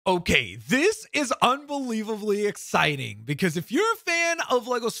Okay, this is unbelievably exciting because if you're a fan of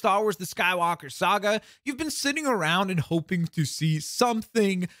Lego Star Wars The Skywalker Saga, you've been sitting around and hoping to see some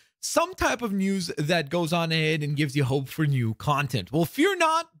type of news that goes on ahead and gives you hope for new content. Well, fear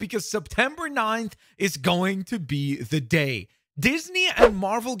not, because September 9th is going to be the day. Disney and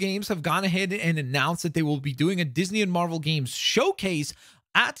Marvel Games have gone ahead and announced that they will be doing a Disney and Marvel Games showcase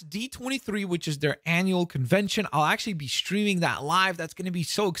at D23, which is their annual convention. I'll actually be streaming that live. That's going to be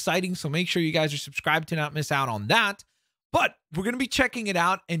so exciting. So make sure you guys are subscribed to not miss out on that. But we're going to be checking it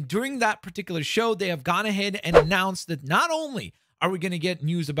out. And during that particular show, they have gone ahead and announced that not only are we going to get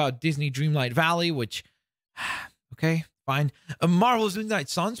news about Disney Dreamlight Valley, which, okay, fine. Marvel's Midnight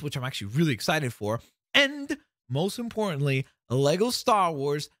Suns, which I'm actually really excited for. And most importantly, Lego Star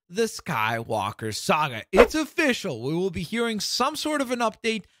Wars The Skywalker Saga. It's official. We will be hearing some sort of an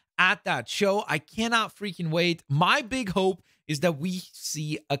update at that show. I cannot freaking wait. My big hope is that we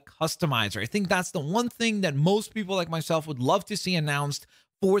see a customizer. I think that's the one thing that most people like myself would love to see announced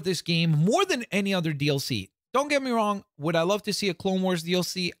for this game more than any other DLC. Don't get me wrong. Would I love to see a Clone Wars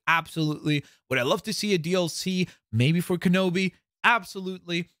DLC? Absolutely. Would I love to see a DLC maybe for Kenobi?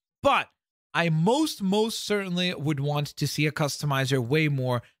 Absolutely. But I most certainly would want to see a customizer way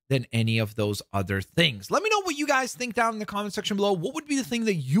more than any of those other things. Let me know what you guys think down in the comment section below. What would be the thing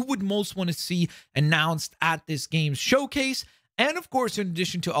that you would most want to see announced at this game's showcase? And of course, in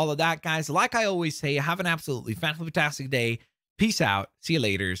addition to all of that, guys, like I always say, have an absolutely fantastic day. Peace out. See you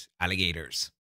later, alligators.